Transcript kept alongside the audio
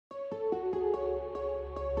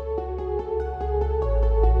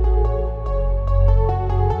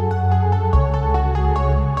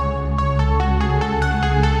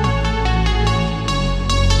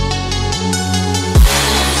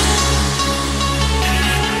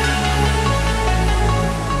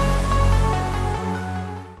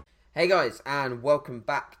Hey guys, and welcome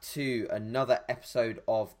back to another episode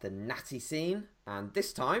of the Natty scene. And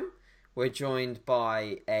this time, we're joined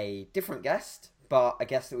by a different guest, but a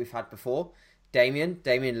guest that we've had before, Damian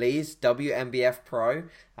Lees, WNBF Pro.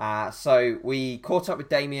 So we caught up with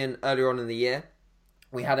Damian earlier on in the year.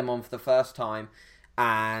 We had him on for the first time,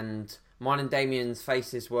 and mine and Damian's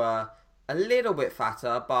faces were a little bit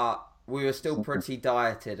fatter, but we were still pretty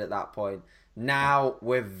dieted at that point. Now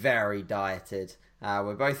we're very dieted.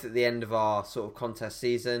 We're both at the end of our sort of contest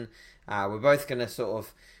season. We're both going to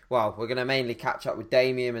we're going to mainly catch up with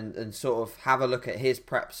Damian and sort of have a look at his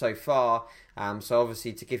prep so far. So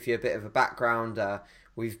obviously, to give you a bit of a background,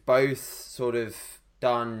 we've both sort of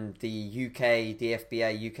done the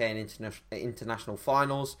UKDFBA UK and international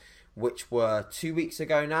finals, which were 2 weeks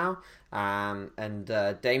ago now. And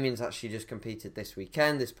Damian's actually just competed this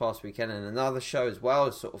past weekend, in another show as well,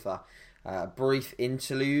 as sort of a brief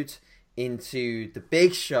interlude into the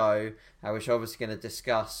big show, which we're obviously going to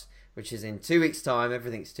discuss, which is in 2 weeks' time.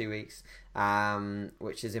 Everything's 2 weeks,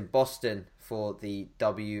 which is in Boston for the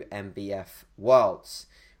WNBF Worlds,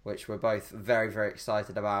 which we're both very, very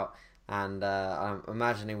excited about. And I'm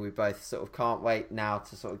imagining we both sort of can't wait now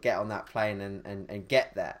to sort of get on that plane and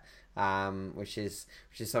get there, which is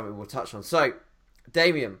something we'll touch on. So,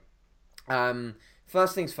 Damian,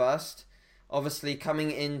 first things first. Obviously,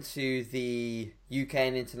 coming into the UK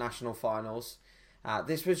and international finals,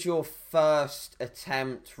 this was your first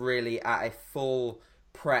attempt really at a full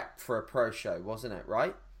prep for a pro show, wasn't it,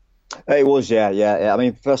 right? It was, yeah. I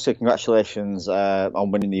mean, firstly, congratulations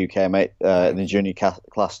on winning the UK, mate, in the junior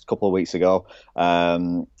class a couple of weeks ago. I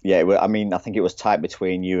think it was tight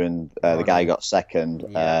between you and the guy who got second.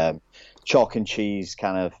 Yeah. Chalk and cheese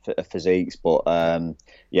kind of physiques, but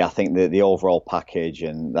I think the overall package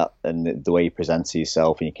and the way you present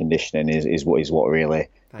yourself and your conditioning is what really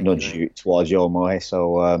nudged you towards your way.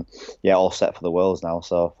 So all set for the Worlds now.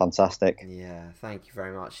 So fantastic. Yeah, thank you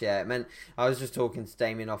very much. Yeah, it meant I was just talking to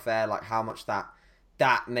Damian off air, like how much that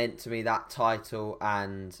meant to me, that title,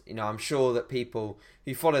 and I'm sure that people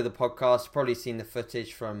who follow the podcast have probably seen the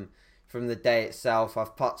footage from the day itself.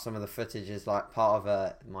 I've put some of the footage as like part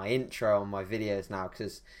of my intro on my videos now,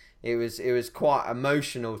 because it was quite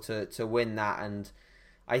emotional to win that, and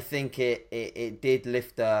I think it did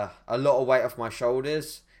lift a lot of weight off my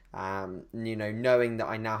shoulders. Knowing that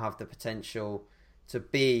I now have the potential to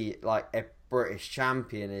be like a British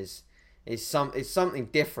champion is something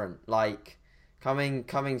different. Like coming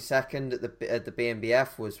second at the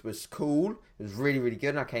BNBF was cool. It was really, really good,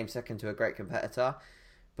 and I came second to a great competitor.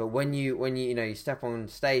 But when you step on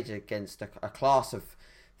stage against a class of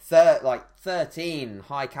 13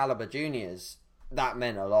 high caliber juniors, that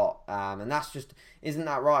meant a lot. And that's just, isn't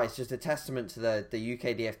that right? It's just a testament to the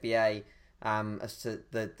UKDFBA as to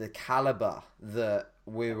the caliber that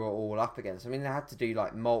we were all up against. I mean, they had to do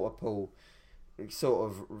like multiple sort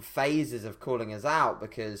of phases of calling us out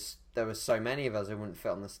because there were so many of us who wouldn't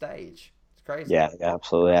fit on the stage. Crazy. Yeah,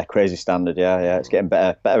 absolutely. Yeah, crazy standard. Yeah. It's getting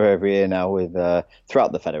better every year now with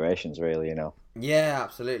throughout the federations, really. Yeah,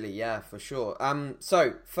 absolutely. Yeah, for sure.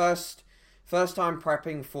 So first time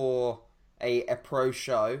prepping for a pro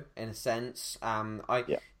show in a sense.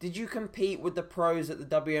 Did you compete with the pros at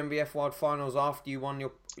the WNBF World Finals after you won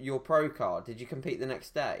your pro card? Did you compete the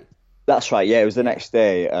next day? That's right. Yeah, it was the next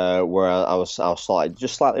day where I was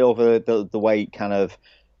slightly over the weight kind of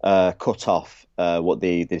cut off what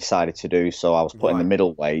they decided to do, so I was put in the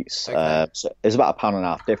middle weights. Okay. So there's about £1.5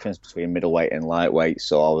 pound difference between middleweight and lightweight,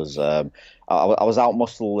 so I was out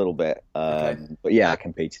muscled a little bit, but yeah, I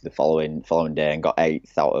competed the following day and got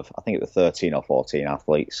 8th out of, I think it was 13 or 14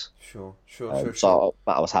 athletes. Sure. So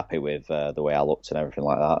I was happy with the way I looked and everything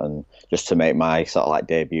like that, and just to make my sort of like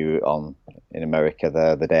debut in America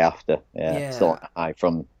the day after. Still high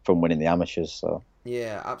from winning the amateurs. So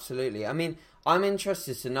yeah, absolutely. I mean, I'm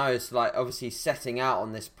interested to know, so like obviously setting out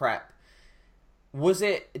on this prep,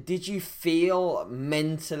 did you feel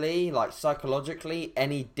mentally, like psychologically,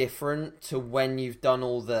 any different to when you've done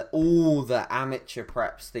all the amateur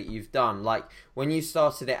preps that you've done? Like when you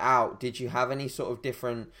started it out, did you have any sort of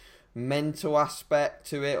different mental aspect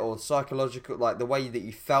to it or psychological, like the way that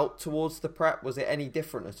you felt towards the prep? Was it any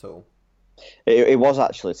different at all? It was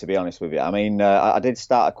actually, to be honest with you. I mean, I did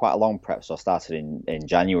start quite a long prep, so I started in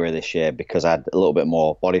January this year because I had a little bit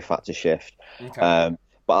more body fat to shift. Okay.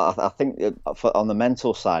 But I think on the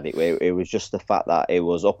mental side, it was just the fact that it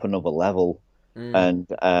was up another level, and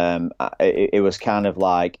it was kind of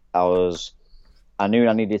like I knew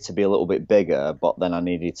I needed to be a little bit bigger, but then I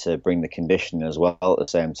needed to bring the conditioning as well at the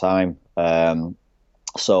same time.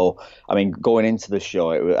 So, I mean, going into the show,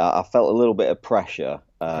 I felt a little bit of pressure.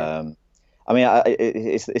 I mean,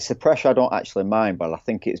 it's the pressure I don't actually mind, but I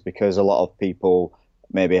think it's because a lot of people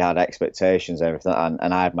maybe had expectations and everything,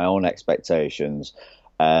 and I had my own expectations,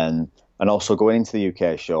 and also going into the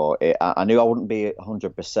UK show, I knew I wouldn't be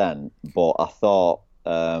 100%, but I thought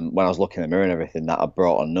when I was looking in the mirror and everything that I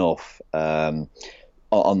brought enough on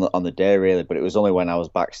the day really. But it was only when I was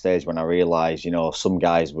backstage when I realised, some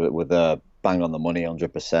guys were there bang on the money,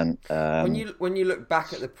 100%. When you look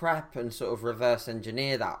back at the prep and sort of reverse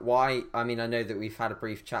engineer that, why? I mean, I know that we've had a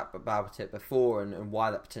brief chat about it before and why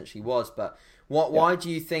that potentially was, but why do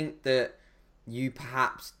you think that you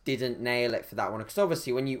perhaps didn't nail it for that one? Because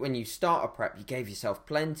obviously, when you start a prep, you gave yourself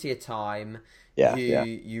plenty of time.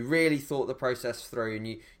 You really thought the process through, and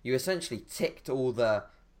you essentially ticked all the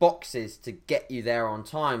boxes to get you there on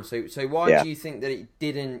time. So why do you think that it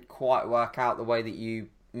didn't quite work out the way that you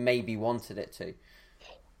maybe wanted it to?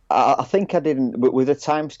 I think I didn't with the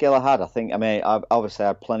time scale I had. I obviously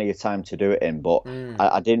had plenty of time to do it in, but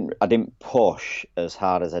I didn't push as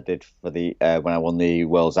hard as I did for the when I won the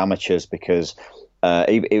World's Amateurs because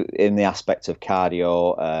in the aspect of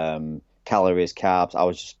cardio, calories, carbs, I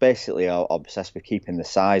was just basically obsessed with keeping the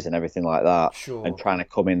size and everything like that, and trying to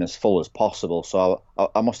come in as full as possible. So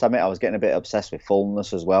I must admit I was getting a bit obsessed with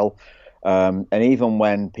fullness as well. And even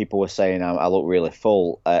when people were saying I look really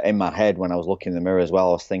full, in my head when I was looking in the mirror as well,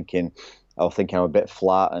 I was thinking I'm a bit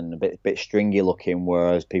flat and a bit stringy looking,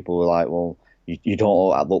 whereas people were like, well, you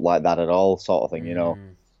don't look like that at all, sort of thing,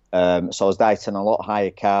 So I was dieting a lot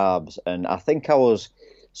higher carbs, and I think I was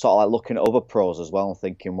sort of like looking at other pros as well and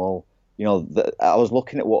thinking, well, I was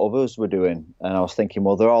looking at what others were doing, and I was thinking,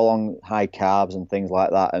 well, they're all on high carbs and things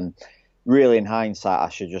like that, and really, in hindsight, I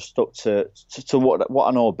should just stuck to what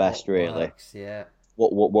I know best, really. Works, yeah.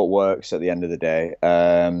 What works at the end of the day.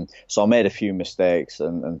 So I made a few mistakes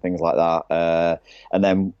and things like that. And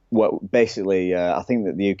then I think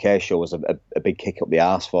that the UK show was a big kick up the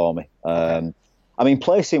arse for me. Okay. I mean,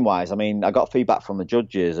 placing wise, I got feedback from the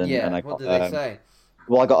judges, and I what got, did they say?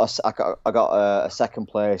 Well, I got a second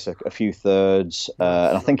place, a few thirds,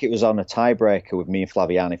 and I think it was on a tiebreaker with me and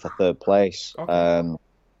Flaviani for third place. Okay.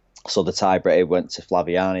 So the tiebreaker went to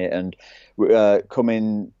Flaviani, and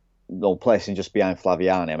placing just behind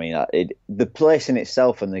Flaviani. I mean, the placing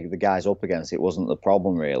itself and the guys up against it wasn't the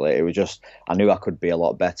problem really. It was just I knew I could be a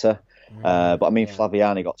lot better. But I mean,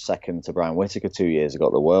 Flaviani got second to Brian Whittaker 2 years ago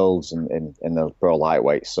at the Worlds in the pro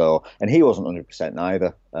lightweight. So, and he wasn't 100%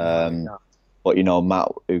 neither. But Matt,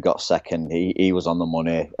 who got second, he was on the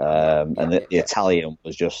money, and the Italian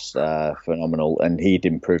was just phenomenal, and he'd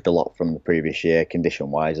improved a lot from the previous year,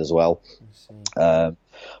 condition wise as well.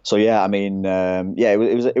 So yeah, I mean,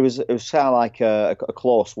 it was kind of like a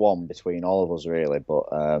close one between all of us, really.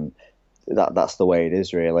 But that's the way it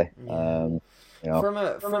is, really. From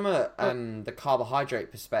the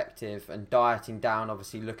carbohydrate perspective and dieting down,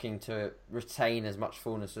 obviously looking to retain as much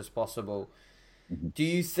fullness as possible. Do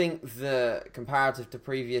you think that comparative to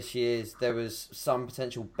previous years, there was some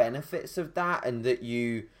potential benefits of that, and that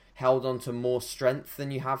you held on to more strength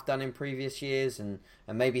than you have done in previous years, and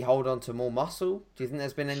maybe hold on to more muscle? Do you think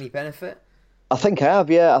there's been any benefit? I think I have,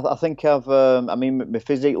 yeah. I think I've. I mean, my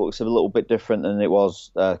physique looks a little bit different than it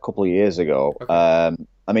was a couple of years ago. Okay.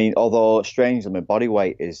 I mean, although strangely, my body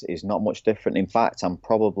weight is not much different. In fact, I'm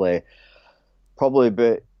probably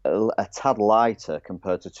a tad lighter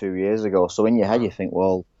compared to 2 years ago. So in your head, you think,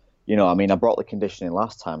 well, I mean, I brought the conditioning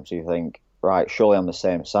last time, so you think, right, surely I'm the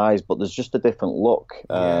same size, but there's just a different look.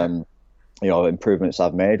 Improvements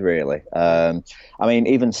I've made really. I mean,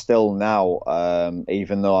 even still now,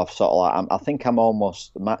 even though I've sort of like, I think I'm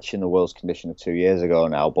almost matching the world's condition of 2 years ago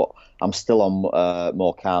now, but I'm still on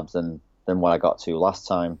more carbs than what I got to last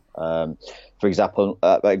time. For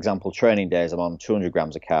example, training days, I'm on 200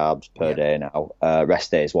 grams of carbs per day now.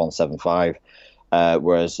 Rest days, 175.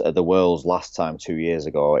 Whereas at the Worlds last time, 2 years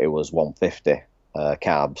ago, it was 150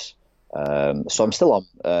 carbs. So I'm still on,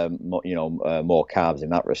 more carbs in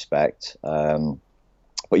that respect.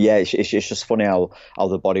 But yeah, it's just funny how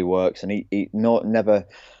the body works, and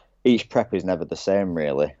each prep is never the same,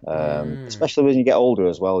 really. Especially when you get older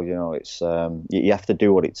as well. It's you have to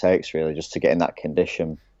do what it takes, really, just to get in that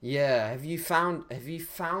condition. Yeah. Have you found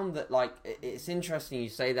that, like, it's interesting you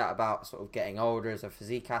say that about sort of getting older as a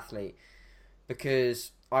physique athlete,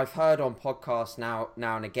 because I've heard on podcasts now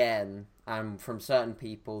and again, from certain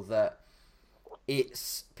people, that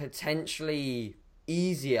it's potentially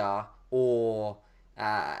easier or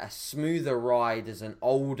a smoother ride as an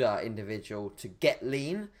older individual to get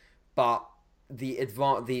lean, but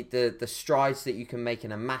the strides that you can make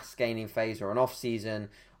in a mass gaining phase or an off season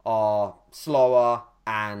are slower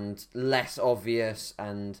and less obvious,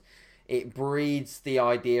 and it breeds the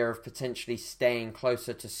idea of potentially staying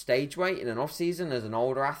closer to stage weight in an off season as an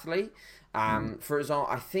older athlete. For example,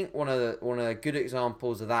 I think one of the good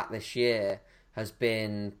examples of that this year has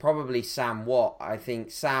been probably Sam Watt. I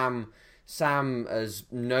think Sam has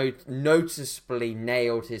noticeably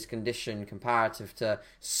nailed his condition comparative to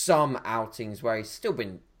some outings where he's still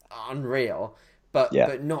been unreal, but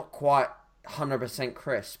not quite 100%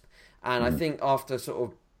 crisp. And I think after sort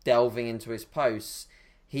of delving into his posts,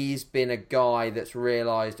 he's been a guy that's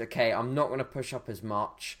realised, okay, I'm not going to push up as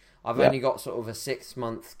much. I've only got sort of a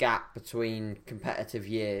 6-month gap between competitive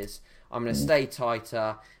years. I'm going to stay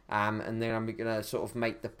tighter, and then I'm going to sort of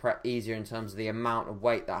make the prep easier in terms of the amount of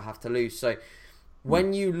weight that I have to lose. So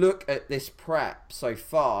when you look at this prep so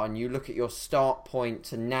far, and you look at your start point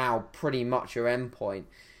to now pretty much your end point,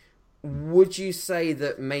 would you say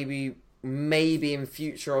that maybe in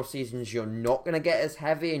future off seasons you're not going to get as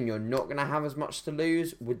heavy and you're not going to have as much to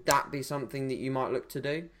lose? Would that be something that you might look to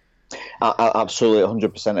do? I absolutely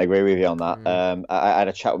 100% agree with you on that. I had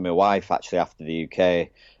a chat with my wife actually after the UK,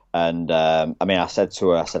 and I said to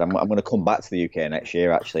her, I'm going to come back to the UK next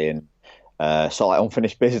year actually, and sort of like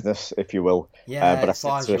unfinished business, if you will. Yeah, but it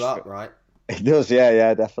fires you up, right? It does,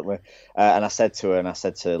 yeah, definitely. And I said to her, and I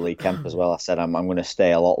said to Lee Kemp as well, I said I'm going to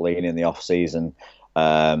stay a lot lean in the off season.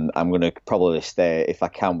 I'm going to probably stay, if I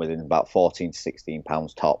can, within about 14 to 16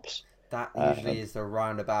 pounds tops. That usually is the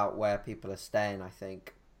roundabout where people are staying, I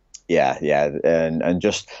think. Yeah, and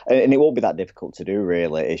it won't be that difficult to do,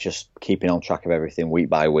 really. It's just keeping on track of everything week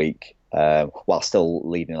by week, while still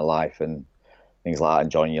leading a life and things like that,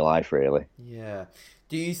 enjoying your life, really. Yeah.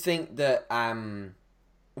 Do you think that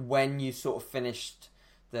when you sort of finished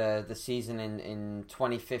the season in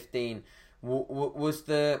 2015, was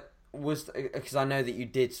because I know that you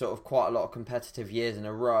did sort of quite a lot of competitive years in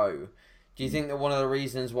a row. Do you think that one of the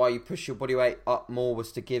reasons why you pushed your body weight up more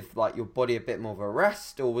was to give like your body a bit more of a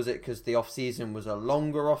rest, or was it because the off season was a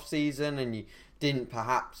longer off season and you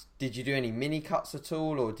did you do any mini cuts at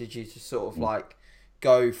all, or did you just sort of like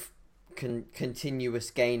go continuous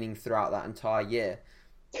gaining throughout that entire year?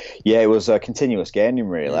 Yeah, it was continuous gaining,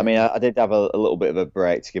 really. I mean, I did have a little bit of a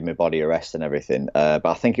break to give my body a rest and everything, but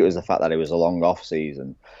I think it was the fact that it was a long off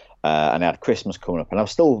season, and I had Christmas coming up, and I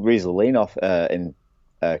was still reasonably lean off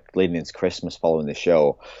leading into Christmas following the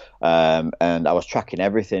show, and I was tracking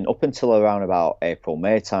everything up until around about April,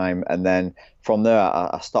 May time, and then from there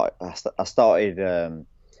I stopped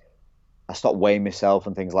weighing myself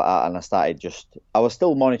and things like that, and I was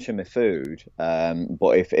still monitoring my food,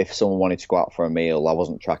 but if someone wanted to go out for a meal, I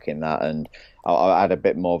wasn't tracking that, and I had a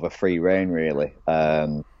bit more of a free rein, really.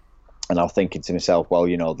 And I was thinking to myself, well,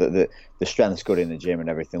 you know, the strength's good in the gym and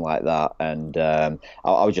everything like that. And I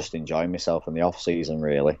was just enjoying myself in the off season,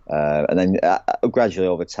 really. And then gradually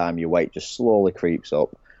over time, your weight just slowly creeps up.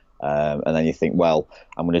 And then you think, well,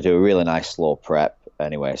 I'm going to do a really nice slow prep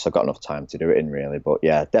anyway. So I've got enough time to do it in, really. But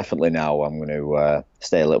yeah, definitely now I'm going to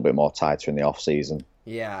stay a little bit more tighter in the off season.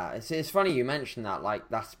 Yeah, it's funny you mentioned that. Like,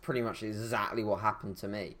 that's pretty much exactly what happened to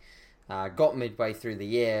me. Got midway through the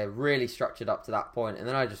year, really structured up to that point, and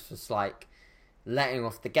then I just was like letting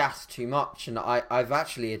off the gas too much. And I've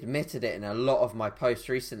actually admitted it in a lot of my posts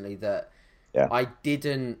recently that I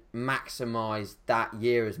didn't maximize that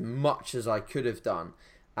year as much as I could have done.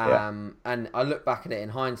 And I look back at it in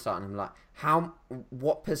hindsight and I'm like,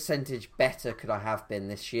 what percentage better could I have been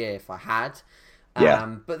this year if I had?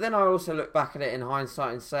 But then I also look back at it in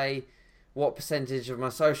hindsight and say, what percentage of my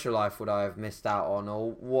social life would I have missed out on,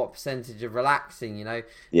 or what percentage of relaxing, you know?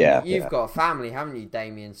 You've got a family, haven't you,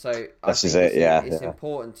 Damian? So it's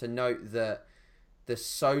important to note that the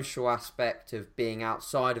social aspect of being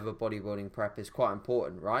outside of a bodybuilding prep is quite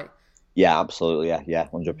important, right? Yeah, absolutely. Yeah,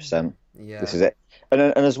 100%. Yeah, this is it. And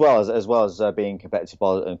as well as being competitive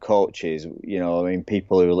and coaches, you know, I mean,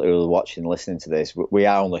 people who are watching and listening to this, we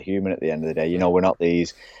are only human at the end of the day. You know, we're not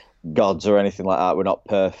these gods or anything like that. We're not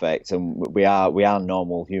perfect, and we are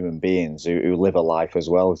normal human beings who live a life as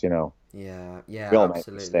well, you know. Yeah, we all make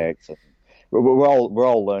mistakes. We're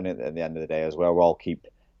all learning at the end of the day as well. We all keep,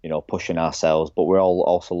 you know, pushing ourselves, but we're all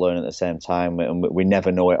also learning at the same time, and we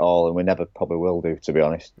never know it all, and we never probably will do, to be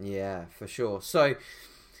honest. Yeah, for sure. So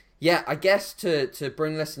yeah, I guess to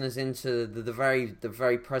bring listeners into the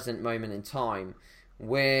very present moment in time,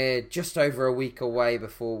 we're just over a week away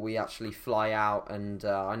before we actually fly out, and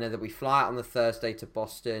I know that we fly out on the Thursday to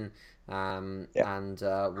Boston, and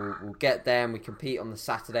we'll get there and we compete on the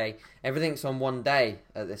Saturday. Everything's on one day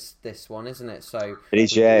at this one, isn't it? So it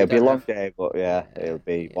is, it'll be a long day, but it'll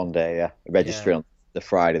be one day, register on the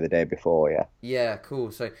Friday the day before. Yeah. Yeah,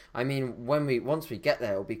 cool. So, I mean, once we get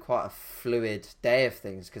there, it'll be quite a fluid day of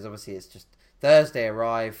things because obviously it's just Thursday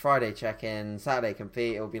arrive, Friday check in, Saturday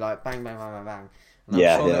compete. It'll be like bang, bang, bang, bang, bang, and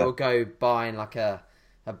I'm sure that it'll go by in like a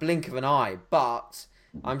blink of an eye. But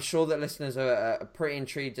I'm sure that listeners are pretty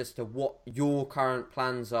intrigued as to what your current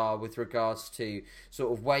plans are with regards to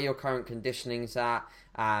sort of where your current conditioning's at,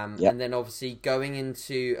 and then obviously going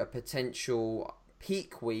into a potential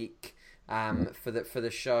peak week for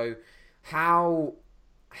the show.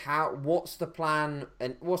 What's the plan?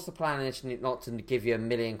 And what's the plan initially? Not to give you a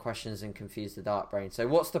million questions and confuse the dark brain. So,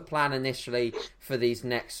 what's the plan initially for these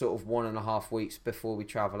next sort of 1.5 weeks before we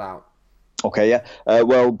travel out? Okay, yeah.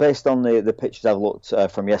 Well, based on the pictures I've looked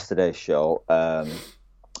from yesterday's show,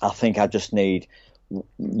 I think I just need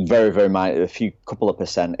very, very minor, couple of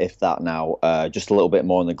percent, if that now, just a little bit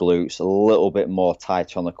more on the glutes, a little bit more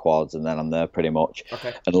tighter on the quads, and then I'm there pretty much.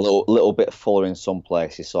 Okay. And a little bit fuller in some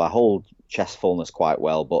places. So I hold chest fullness quite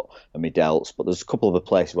well, and my delts, but there's a couple of other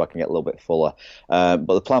places where I can get a little bit fuller. But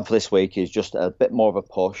the plan for this week is just a bit more of a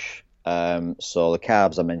push. So the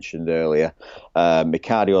carbs I mentioned earlier, my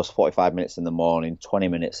cardio is 45 minutes in the morning, 20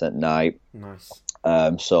 minutes at night. Nice.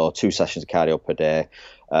 So 2 sessions of cardio per day.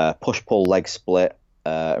 Push-pull leg split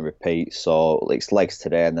and repeat. So it's legs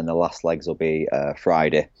today, and then the last legs will be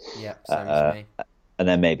Friday. Yeah, same as me. And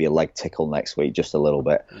then maybe a leg tickle next week, just a little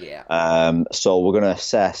bit. Yeah. So we're going to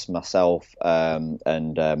assess myself and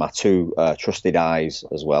my 2 trusted eyes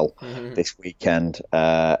as well this weekend.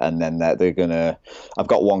 And then they're going to... I've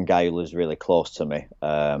got one guy who lives really close to me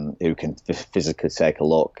who can physically take a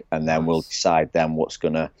look, and then we'll decide then what's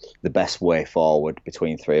the best way forward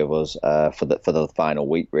between 3 of us for the final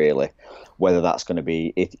week, really. Whether that's going to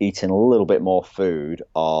be eating a little bit more food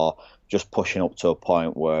or just pushing up to a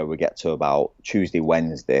point where we get to about Tuesday,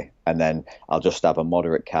 Wednesday, and then I'll just have a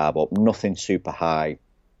moderate carb up, nothing super high,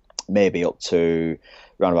 maybe up to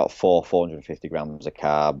around about 450 grams of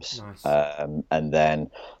carbs. Nice. And then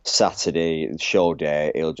Saturday, show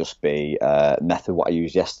day, it'll just be method what I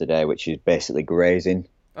used yesterday, which is basically grazing.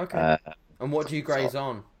 Okay. And what do you graze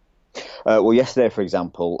on? Well, yesterday, for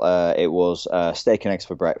example, it was steak and eggs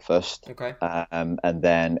for breakfast. Okay. And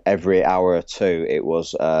then every hour or 2, it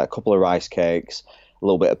was a couple of rice cakes, a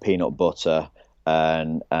little bit of peanut butter,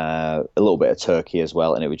 and a little bit of turkey as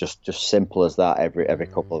well. And it was just simple as that every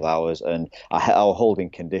couple of hours. And I was holding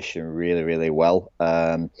condition really, really well.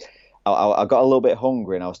 I got a little bit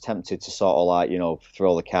hungry, and I was tempted to sort of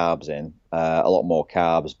throw the carbs in, a lot more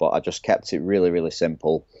carbs, but I just kept it really, really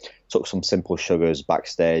simple. Took some simple sugars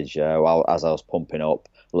backstage as I was pumping up,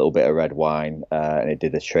 a little bit of red wine, and it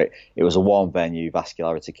did the trick. It was a warm venue.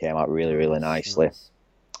 Vascularity came out really, really nicely. Nice.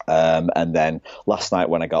 And then last night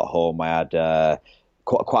when I got home, I had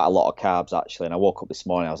quite a lot of carbs, actually, and I woke up this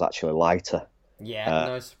morning, I was actually lighter. Yeah,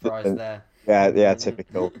 no surprise there. Yeah,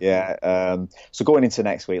 typical. Yeah. So going into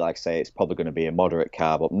next week, like I say, it's probably going to be a moderate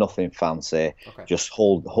carb up, nothing fancy. Okay. Just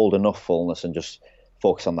hold enough fullness and just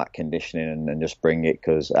focus on that conditioning and just bring it,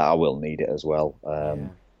 because I will need it as well.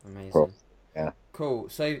 Amazing. Yeah. Cool.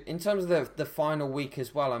 So in terms of the final week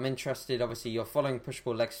as well, I'm interested. Obviously, you're following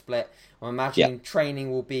push-pull leg split. I'm imagining training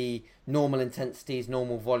will be normal intensities,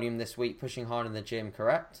 normal volume this week, pushing hard in the gym,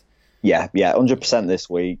 correct? Yeah, 100% this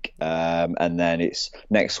week. And then it's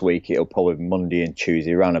next week, it'll probably be Monday and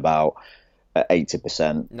Tuesday, around about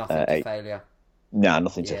 80%. Nothing to failure. No,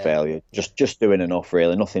 nothing to failure. Just doing enough,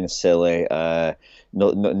 really. Nothing silly.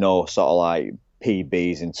 No sort of like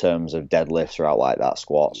PBs in terms of deadlifts or out like that,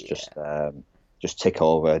 squats. Just tick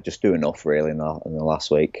over. Just do enough, really, in the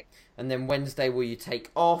last week. And then Wednesday, will you take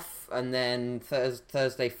off, and then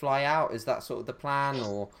Thursday fly out? Is that sort of the plan,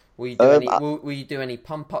 or will you do any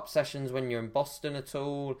pump up sessions when you're in Boston at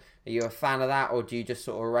all? Are you a fan of that, or do you just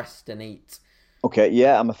sort of rest and eat? Okay,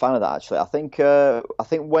 yeah, I'm a fan of that, actually. I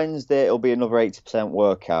think Wednesday it'll be another 80%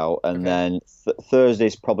 workout, and then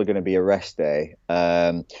Thursday's probably going to be a rest day.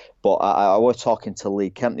 But I was talking to Lee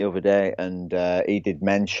Kemp the other day, and he did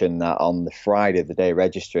mention that on the Friday, the day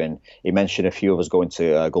registering, he mentioned a few of us going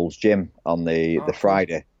to Gold's Gym on the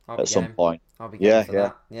Friday at some point. I'll be game for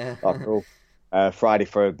that. Yeah. Oh, cool. Friday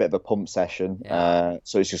for a bit of a pump session.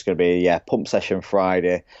 So it's just going to be pump session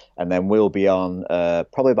Friday, and then we'll be on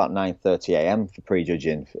probably about 9:30 a.m. for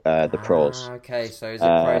prejudging the pros. Okay, so is it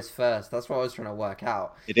pros first? That's what I was trying to work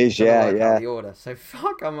out. It is, out the order. So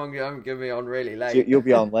I'm going to be on really late. You'll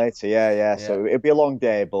be on later, yeah. So it'll be a long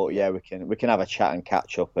day, but we can have a chat and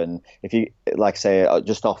catch up. And if you, like I say,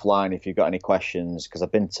 just offline, if you've got any questions, because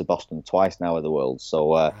I've been to Boston twice now at the Worlds,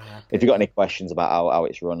 so if you've got any questions about how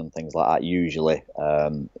it's run and things like that, usually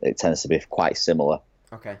it tends to be quite similar.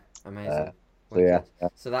 Okay, amazing. Wicked. yeah.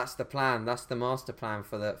 So that's the plan. That's the master plan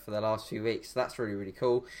for the last few weeks. So that's really, really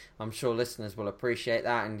cool. I'm sure listeners will appreciate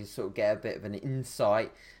that and you sort of get a bit of an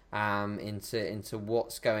insight into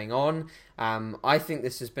what's going on. I think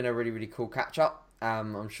this has been a really, really cool catch up.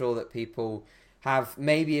 I'm sure that people have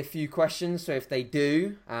maybe a few questions. So if they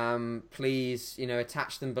do, please,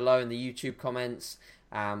 attach them below in the YouTube comments.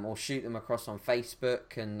 Or shoot them across on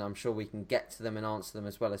Facebook, and I'm sure we can get to them and answer them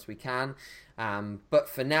as well as we can. But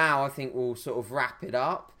for now, I think we'll sort of wrap it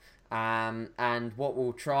up. And what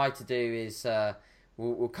we'll try to do is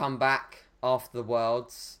we'll come back after the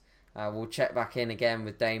Worlds. We'll check back in again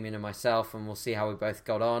with Damian and myself, and we'll see how we both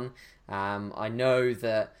got on. I know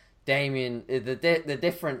that Damian, the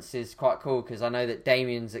difference is quite cool because I know that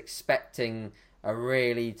Damian's expecting a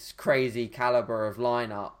really crazy caliber of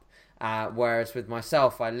lineup. Whereas with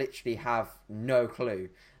myself, I literally have no clue.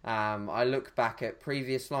 I look back at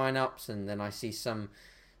previous lineups and then I see some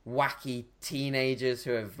wacky teenagers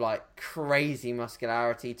who have like crazy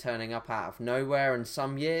muscularity turning up out of nowhere in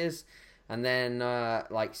some years. And then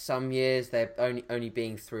like some years they're only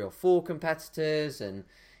being 3 or 4 competitors. And,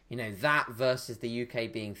 that versus the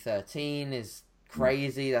UK being 13 is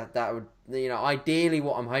crazy. That would, ideally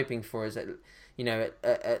what I'm hoping for is that,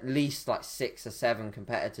 at least like 6 or 7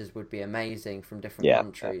 competitors would be amazing from different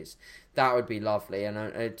countries. That would be lovely.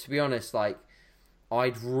 And to be honest, like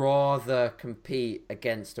I'd rather compete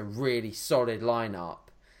against a really solid lineup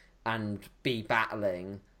and be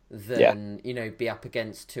battling than be up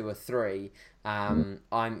against 2 or 3. I'm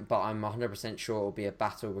 100% sure it'll be a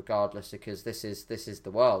battle regardless because this is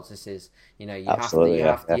the Worlds. This is you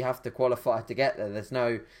have to qualify to get there.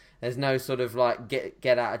 There's no sort of like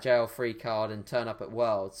get out of jail free card and turn up at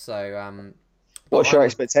Worlds. So, what's your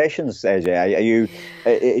expectations, AJ?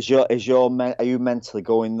 Are you mentally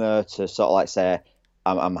going there to sort of like say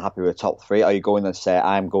I'm happy with top 3? Are you going there to say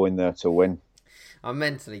I'm going there to win? I'm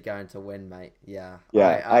mentally going to win, mate. Yeah.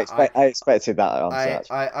 Yeah, I expected that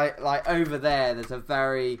answer. I like over there. There's a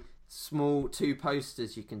very small 2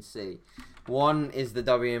 posters you can see. One is the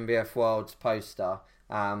WNBF Worlds poster.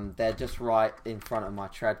 They're just right in front of my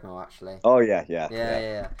treadmill, actually. Oh yeah.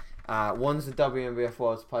 One's the WNBF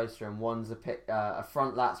Worlds poster, and one's a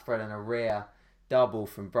front lat spread and a rear double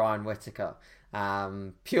from Brian Whittaker.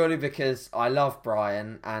 Purely because I love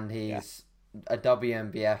Brian, and he's a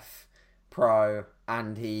WNBF pro,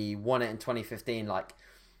 and he won it in 2015. Like,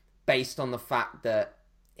 based on the fact that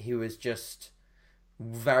he was just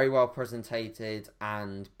very well presented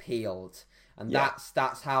and peeled, and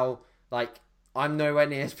that's how like. I'm nowhere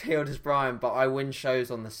near as peeled as Brian, but I win shows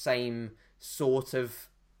on the same sort of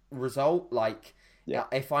result. Like,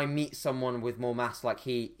 if I meet someone with more mass, like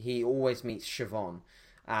he always meets Siobhan,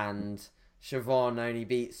 and Siobhan only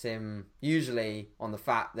beats him usually on the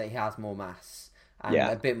fact that he has more mass and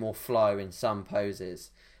a bit more flow in some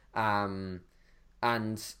poses. And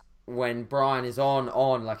when Brian is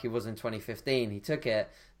on like he was in 2015, he took it.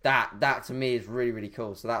 That to me is really, really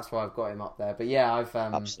cool. So that's why I've got him up there. But yeah, I've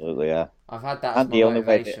absolutely I've had that as my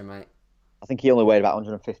motivation, mate. I think he only weighed about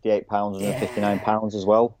 158 pounds, 159 pounds as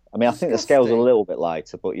well. I mean, I think the scale's a little bit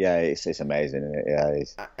lighter, but yeah, it's amazing, isn't it?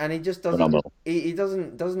 Yeah, and he just doesn't. He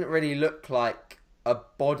doesn't really look like a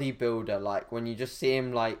bodybuilder. Like when you just see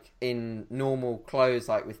him like in normal clothes,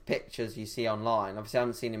 like with pictures you see online. Obviously, I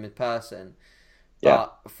haven't seen him in person,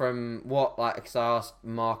 but from what because I asked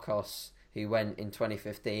Marcos, who went in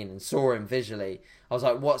 2015 and saw him visually, I was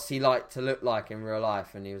like, what's he like to look like in real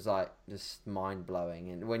life? And he was like, just mind-blowing.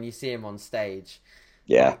 And when you see him on stage,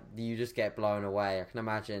 you just get blown away. I can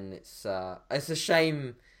imagine it's a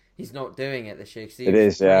shame he's not doing it this year.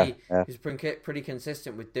 Cause he's pretty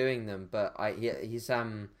consistent with doing them. But he's I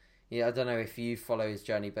don't know if you follow his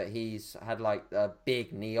journey, but he's had like a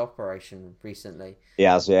big knee operation recently. He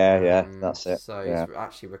has, that's it. So he's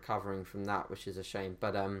actually recovering from that, which is a shame.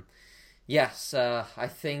 But yes, I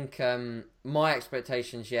think my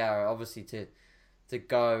expectations, are obviously to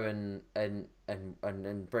go and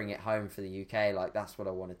bring it home for the UK. Like that's what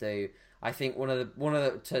I want to do. I think one of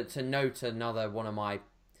the to note another one of my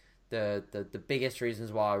the biggest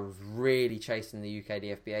reasons why I was really chasing the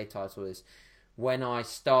UKDFBA title is when I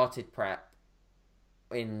started prep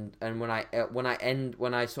when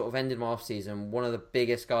I sort of ended my off season. One of the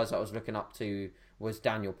biggest guys I was looking up to was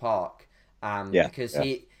Daniel Park, because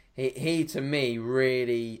he to me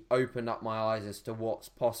really opened up my eyes as to what's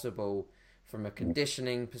possible from a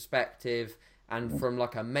conditioning perspective and from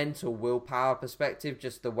like a mental willpower perspective,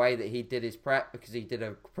 just the way that he did his prep, because he did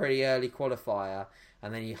a pretty early qualifier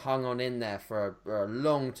and then he hung on in there for a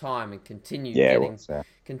long time and continued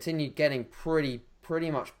getting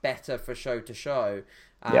pretty much better for show to show.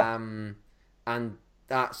 And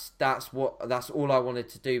that's all I wanted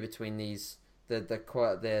to do between the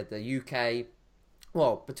UK,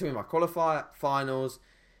 well, between my qualifier finals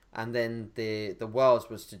and then the Worlds,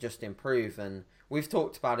 was to just improve. And we've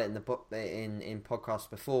talked about it in the book in podcasts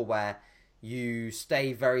before, where you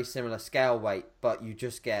stay very similar scale weight, but you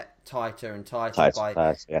just get tighter and tighter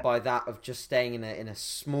by that of just staying in a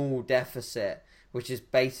small deficit, which is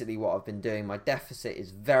basically what I've been doing. My deficit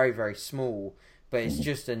is very, very small, but it's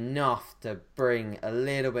just enough to bring a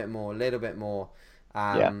little bit more.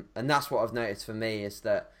 And that's what I've noticed for me, is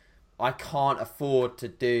that I can't afford to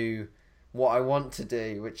do what I want to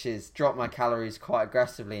do, which is drop my calories quite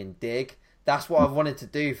aggressively and dig. That's what I've wanted to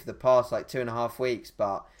do for the past 2.5 weeks,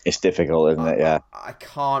 but it's difficult, isn't it? Yeah, I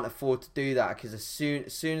can't afford to do that, because as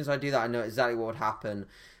soon as I do that, I know exactly what would happen.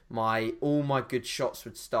 All my good shots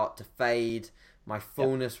would start to fade. My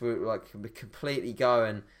fullness would completely go,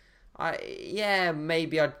 and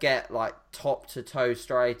maybe I'd get top to toe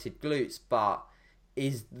striated glutes, but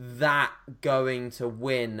is that going to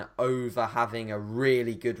win over having a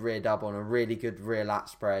really good rear double and a really good rear lat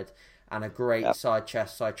spread and a great side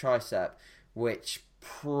chest, side tricep, which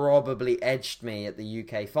probably edged me at the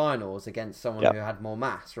UK finals against someone who had more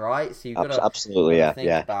mass, right? So you've got to absolutely,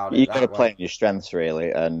 think about it. You've got to play on your strengths, really,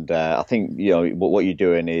 and I think what you're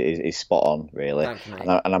doing is spot on, really. Thank you,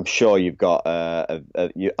 mate. And I'm sure you've got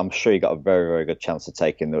I'm sure you got a very, very good chance of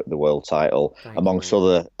taking the world title amongst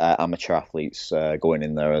other amateur athletes going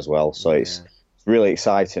in there as well. So it's really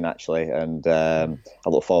exciting, actually, and I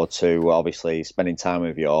look forward to obviously spending time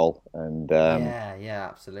with you all. And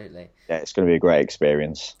absolutely. Yeah, it's going to be a great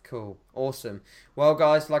experience. Cool, awesome. Well,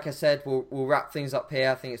 guys, like I said, we'll wrap things up here.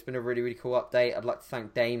 I think it's been a really, really cool update. I'd like to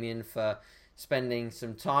thank Damian for spending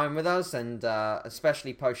some time with us, and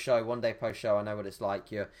especially post-show, one day post-show. I know what it's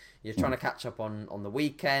like. You're trying to catch up on the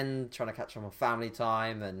weekend, trying to catch up on family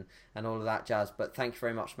time and all of that jazz. But thank you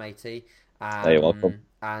very much, matey. You're welcome.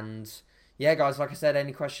 And yeah, guys, like I said,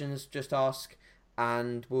 any questions, just ask,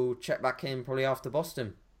 and we'll check back in probably after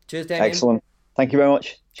Boston. Cheers, Damian. Excellent. Thank you very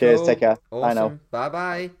much. Cheers. Cool. Take care. Awesome. Bye now.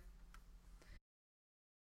 Bye-bye.